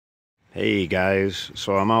Hey guys,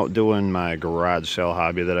 so I'm out doing my garage sale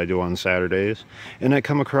hobby that I do on Saturdays, and I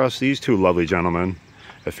come across these two lovely gentlemen.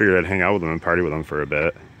 I figured I'd hang out with them and party with them for a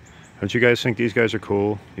bit. Don't you guys think these guys are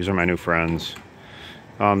cool? These are my new friends.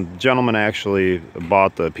 Gentleman actually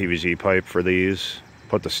bought the PVC pipe for these,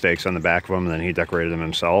 put the stakes on the back of them, and then he decorated them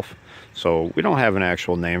himself. So we don't have an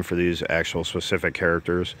actual name for these actual specific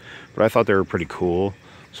characters, but I thought they were pretty cool,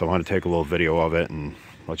 so I wanted to take a little video of it and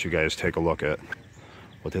let you guys take a look at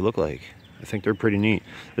what they look like. I think they're pretty neat.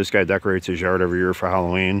 This guy decorates his yard every year for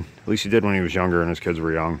Halloween. At least he did when he was younger and his kids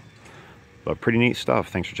were young. But pretty neat stuff.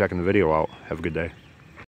 Thanks for checking the video out. Have a good day.